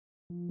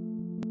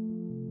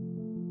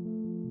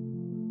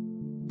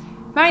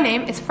My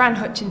name is Fran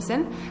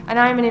Hutchinson and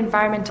I'm an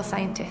environmental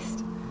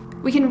scientist.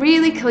 We can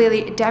really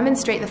clearly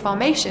demonstrate the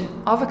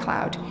formation of a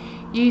cloud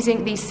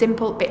using these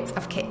simple bits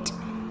of kit.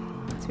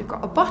 So we've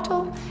got a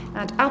bottle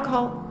and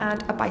alcohol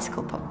and a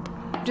bicycle pump.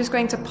 I'm just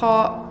going to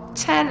pour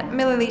 10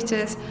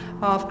 millilitres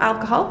of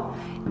alcohol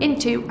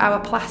into our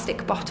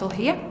plastic bottle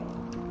here.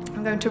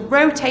 I'm going to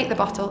rotate the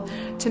bottle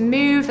to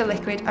move the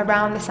liquid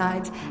around the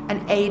sides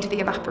and aid the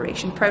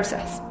evaporation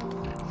process.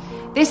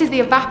 This is the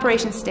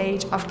evaporation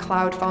stage of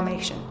cloud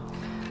formation.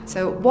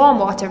 So warm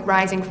water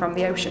rising from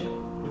the ocean.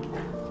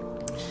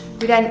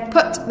 We then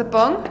put the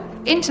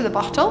bung into the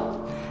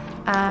bottle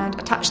and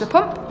attach the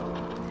pump.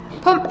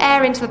 Pump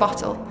air into the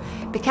bottle.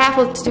 Be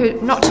careful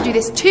not to do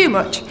this too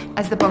much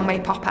as the bung may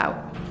pop out.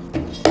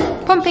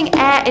 Pumping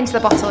air into the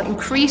bottle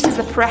increases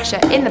the pressure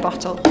in the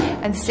bottle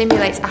and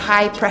simulates a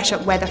high pressure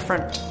weather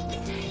front.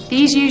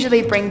 These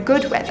usually bring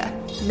good weather,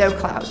 no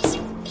clouds.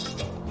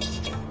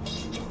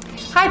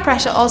 High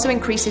pressure also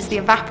increases the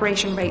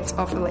evaporation rates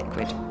of the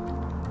liquid.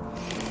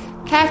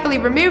 Carefully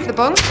remove the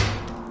bung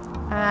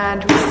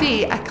and we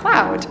see a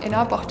cloud in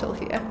our bottle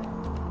here.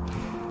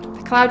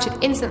 The cloud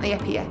should instantly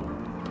appear.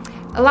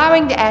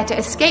 Allowing the air to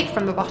escape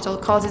from the bottle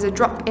causes a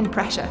drop in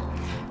pressure,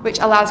 which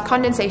allows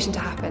condensation to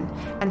happen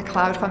and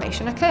cloud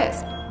formation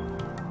occurs.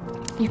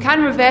 You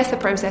can reverse the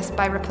process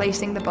by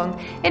replacing the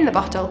bung in the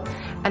bottle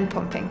and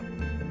pumping.